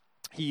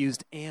 He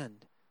used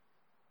and.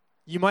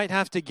 You might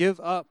have to give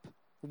up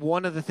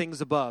one of the things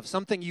above,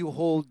 something you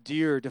hold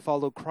dear to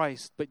follow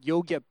Christ, but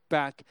you'll get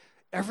back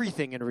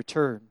everything in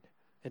return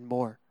and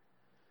more.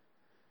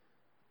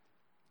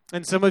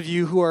 And some of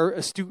you who are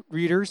astute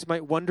readers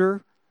might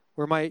wonder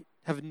or might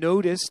have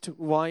noticed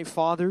why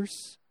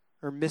fathers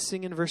are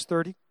missing in verse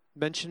 30,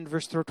 mentioned in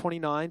verse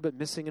 29, but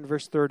missing in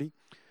verse 30.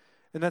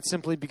 And that's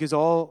simply because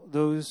all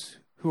those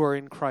who are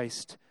in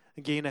Christ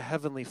gain a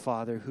heavenly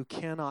Father who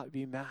cannot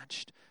be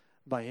matched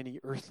by any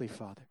earthly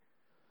father.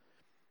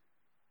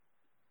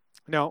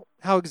 Now,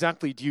 how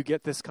exactly do you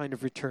get this kind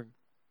of return?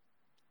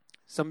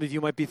 Some of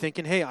you might be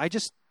thinking, hey, I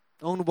just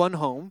own one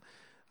home,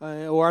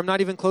 or I'm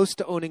not even close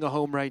to owning a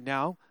home right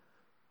now.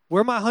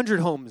 Where are my 100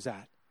 homes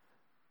at?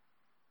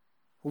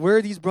 Where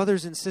are these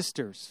brothers and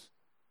sisters?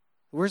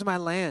 Where's my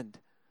land?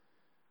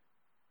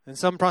 And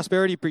some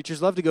prosperity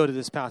preachers love to go to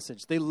this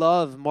passage. They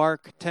love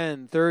Mark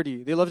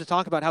 10:30. They love to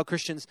talk about how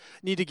Christians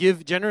need to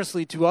give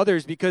generously to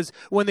others because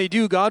when they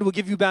do, God will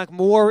give you back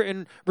more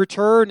in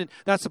return. And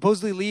that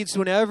supposedly leads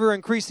to an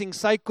ever-increasing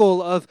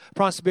cycle of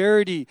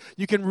prosperity.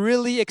 You can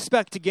really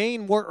expect to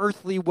gain more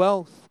earthly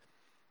wealth.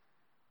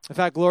 In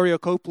fact, Gloria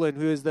Copeland,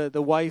 who is the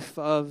wife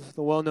of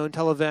the well-known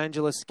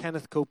televangelist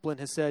Kenneth Copeland,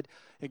 has said,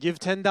 give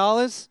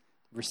 $10,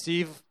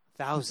 receive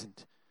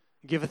 1,000.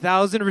 Give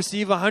 1,000,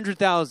 receive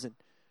 100,000.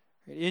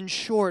 In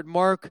short,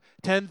 Mark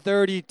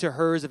 10:30 to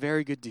her is a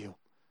very good deal.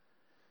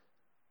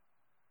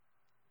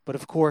 But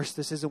of course,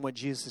 this isn't what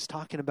Jesus is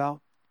talking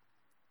about.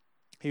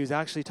 He was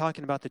actually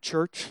talking about the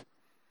church.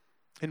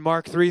 In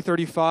Mark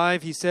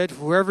 3:35, he said,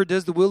 whoever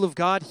does the will of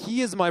God,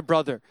 he is my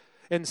brother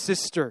and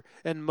sister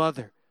and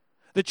mother.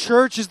 The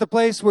church is the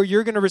place where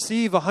you're going to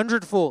receive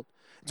 100-fold.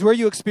 It's where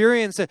you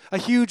experience a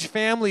huge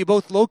family,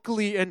 both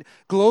locally and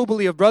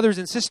globally, of brothers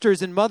and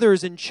sisters and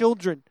mothers and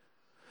children.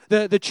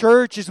 The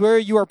church is where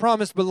you are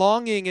promised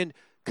belonging and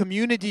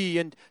community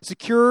and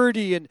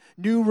security and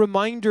new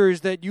reminders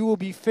that you will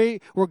be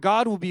where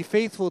God will be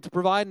faithful to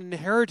provide an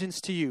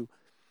inheritance to you.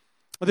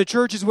 The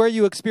church is where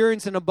you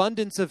experience an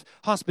abundance of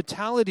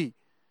hospitality.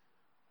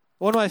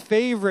 One of my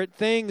favorite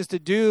things to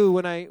do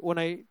when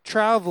I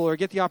travel or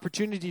get the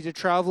opportunity to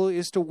travel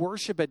is to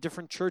worship at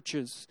different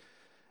churches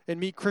and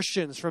meet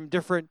Christians from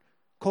different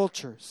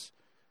cultures.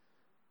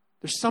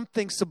 There's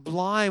something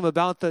sublime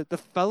about the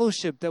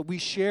fellowship that we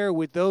share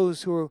with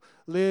those who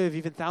live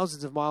even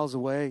thousands of miles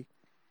away.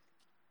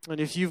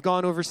 And if you've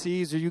gone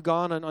overseas or you've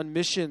gone on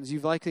missions,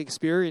 you've likely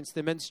experienced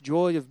the immense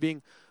joy of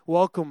being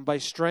welcomed by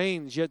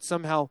strange yet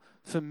somehow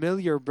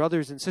familiar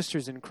brothers and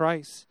sisters in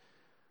Christ.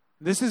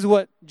 This is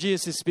what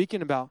Jesus is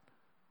speaking about.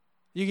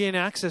 You gain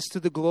access to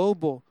the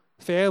global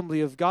family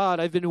of God.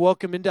 I've been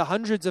welcomed into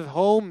hundreds of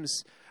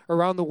homes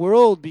around the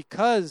world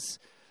because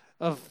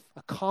of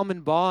a common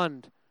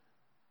bond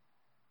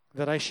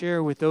that I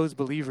share with those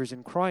believers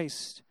in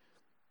Christ.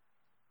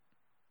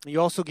 You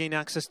also gain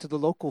access to the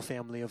local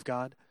family of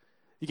God.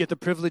 You get the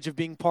privilege of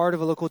being part of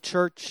a local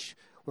church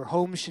where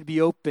homes should be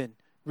open,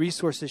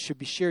 resources should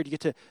be shared. You get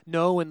to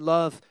know and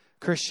love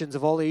Christians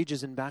of all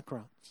ages and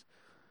backgrounds.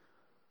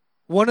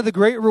 One of the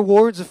great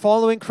rewards of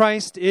following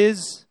Christ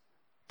is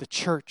the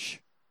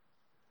church.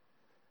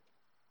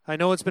 I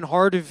know it's been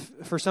hard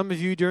for some of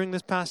you during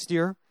this past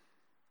year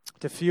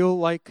to feel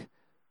like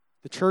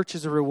the church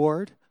is a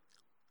reward.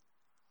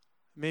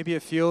 Maybe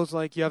it feels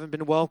like you haven't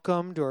been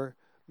welcomed, or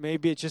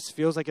maybe it just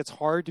feels like it's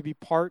hard to be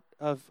part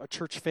of a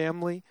church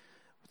family,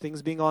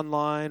 things being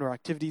online or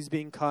activities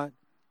being cut.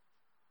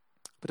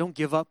 But don't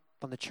give up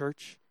on the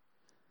church.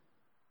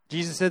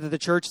 Jesus said that the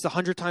church is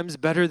 100 times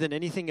better than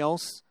anything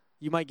else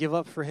you might give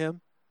up for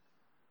him.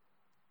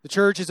 The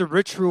church is a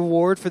rich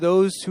reward for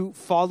those who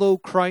follow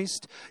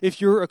Christ.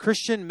 If you're a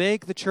Christian,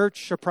 make the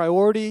church a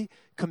priority.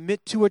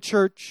 Commit to a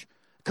church.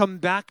 Come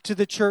back to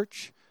the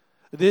church.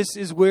 This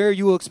is where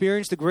you will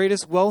experience the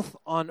greatest wealth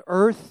on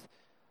earth.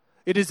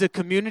 It is a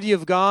community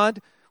of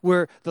God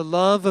where the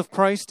love of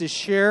Christ is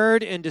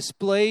shared and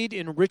displayed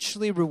in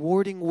richly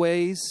rewarding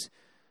ways.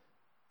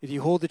 If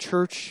you hold the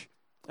church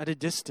at a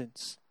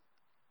distance,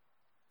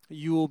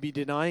 you will be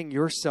denying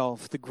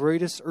yourself the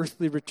greatest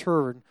earthly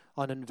return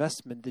on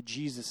investment that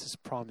Jesus has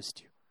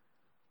promised you.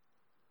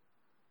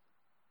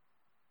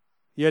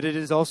 Yet it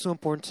is also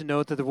important to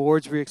note that the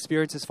rewards we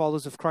experience as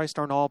followers of Christ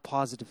aren't all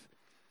positive.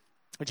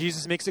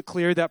 Jesus makes it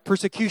clear that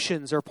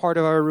persecutions are part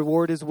of our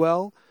reward as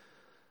well.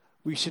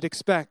 We should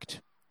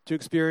expect to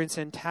experience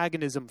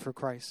antagonism for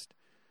Christ.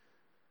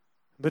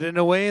 But in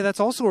a way, that's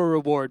also a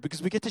reward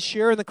because we get to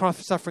share in the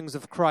sufferings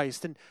of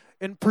Christ.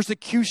 And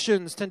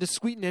persecutions tend to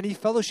sweeten any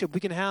fellowship we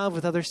can have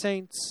with other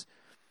saints.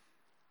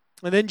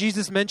 And then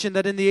Jesus mentioned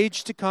that in the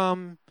age to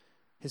come,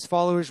 his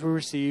followers will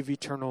receive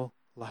eternal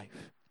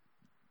life.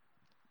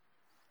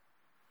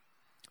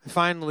 And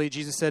finally,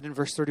 Jesus said in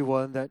verse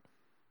 31 that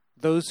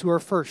those who are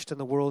first in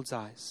the world's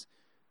eyes,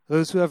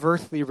 those who have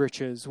earthly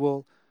riches,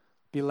 will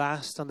be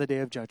last on the day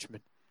of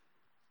judgment.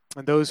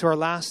 And those who are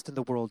last in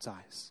the world's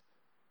eyes,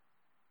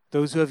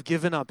 those who have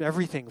given up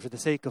everything for the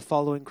sake of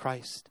following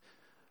Christ,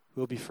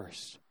 will be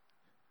first.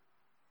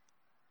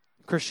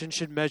 Christians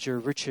should measure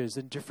riches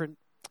in different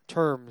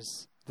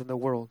terms than the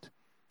world.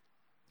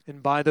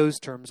 And by those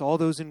terms, all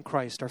those in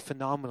Christ are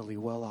phenomenally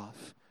well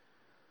off.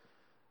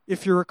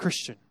 If you're a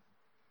Christian,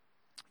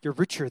 you're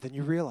richer than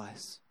you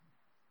realize.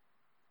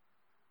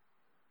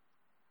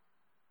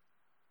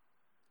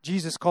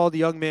 Jesus called the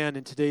young man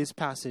in today's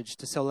passage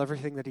to sell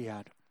everything that he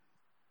had,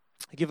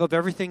 to give up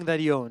everything that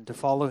he owned to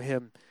follow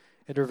him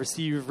and to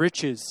receive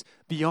riches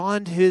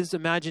beyond his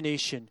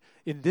imagination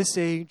in this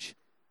age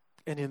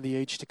and in the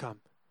age to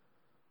come.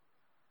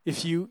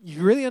 If you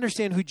really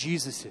understand who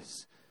Jesus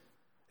is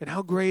and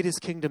how great his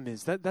kingdom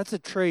is, that's a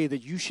trade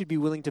that you should be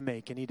willing to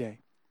make any day.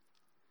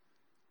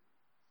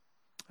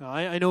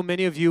 I know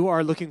many of you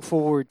are looking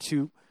forward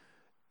to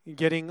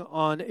getting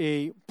on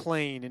a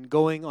plane and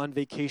going on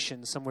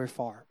vacation somewhere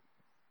far.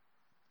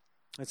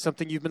 It's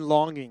something you've been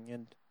longing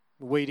and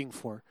waiting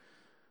for.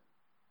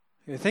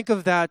 Think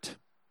of that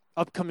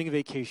upcoming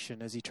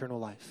vacation as eternal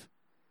life.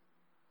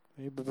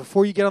 But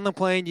before you get on the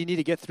plane, you need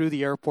to get through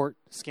the airport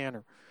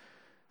scanner.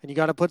 And you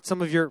got to put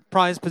some of your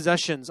prized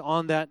possessions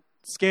on that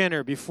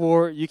scanner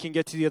before you can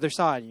get to the other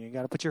side. You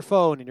got to put your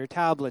phone and your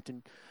tablet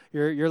and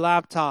your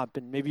laptop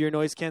and maybe your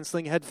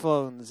noise-canceling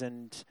headphones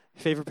and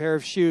favorite pair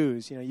of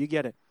shoes. You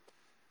get it.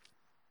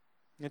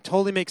 It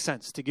totally makes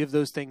sense to give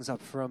those things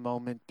up for a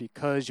moment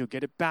because you'll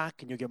get it back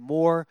and you'll get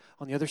more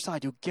on the other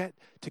side. You'll get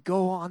to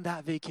go on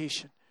that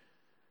vacation.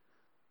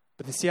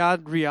 But the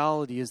sad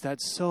reality is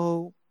that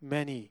so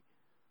many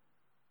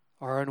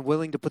are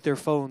unwilling to put their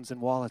phones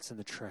and wallets in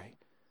the tray.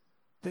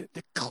 They're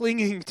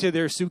clinging to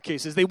their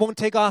suitcases. They won't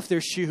take off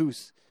their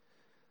shoes.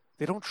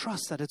 They don't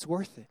trust that it's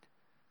worth it.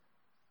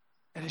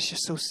 And it's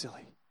just so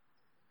silly.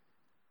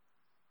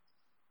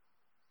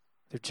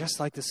 They're just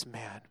like this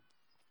man.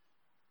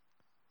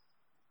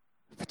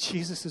 But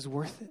Jesus is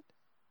worth it.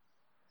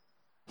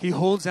 He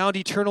holds out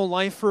eternal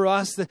life for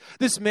us.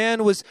 This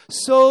man was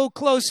so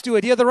close to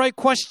it. He had the right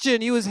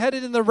question. He was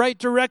headed in the right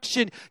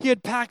direction. He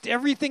had packed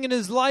everything in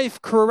his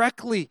life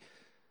correctly.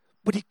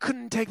 But he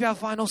couldn't take that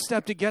final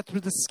step to get through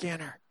the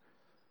scanner.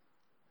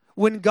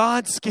 When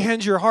God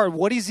scans your heart,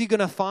 what is he going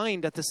to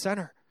find at the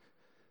center?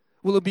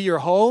 Will it be your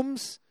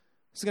homes?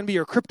 Is it going to be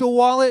your crypto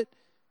wallet,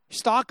 your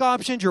stock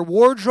options, your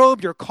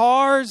wardrobe, your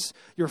cars,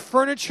 your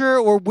furniture,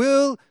 or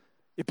will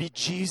it be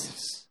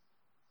Jesus?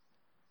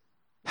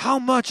 How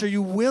much are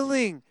you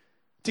willing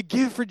to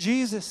give for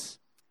Jesus?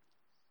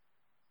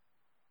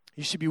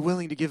 You should be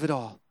willing to give it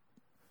all.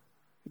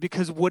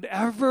 Because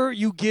whatever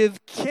you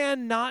give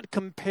cannot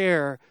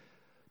compare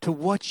to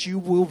what you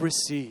will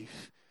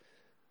receive,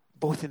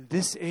 both in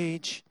this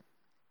age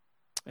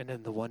and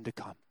in the one to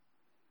come.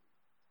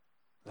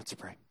 Let's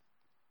pray.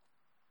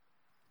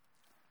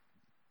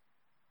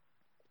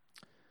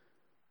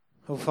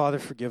 Oh, Father,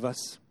 forgive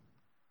us.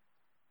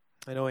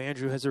 I know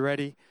Andrew has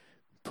already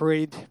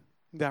prayed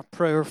that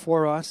prayer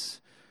for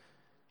us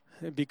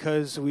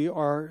because we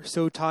are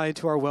so tied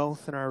to our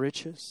wealth and our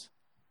riches.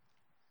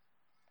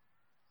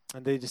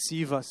 And they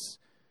deceive us.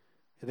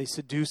 They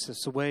seduce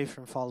us away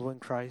from following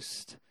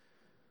Christ.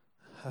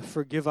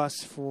 Forgive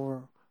us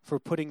for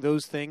putting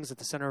those things at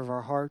the center of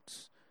our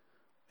hearts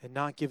and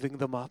not giving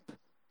them up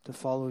to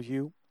follow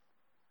you.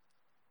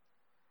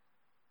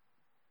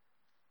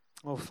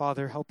 Oh,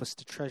 Father, help us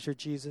to treasure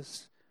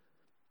Jesus.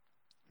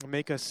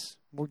 Make us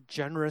more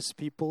generous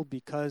people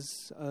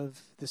because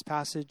of this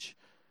passage.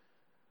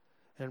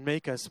 and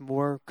make us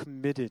more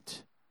committed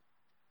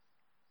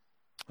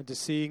to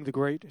seeing the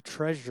great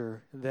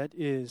treasure that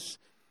is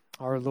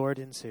our Lord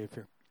and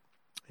Savior,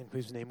 in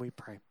whose name we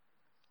pray.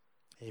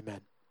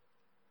 Amen.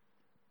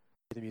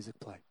 The music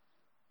play.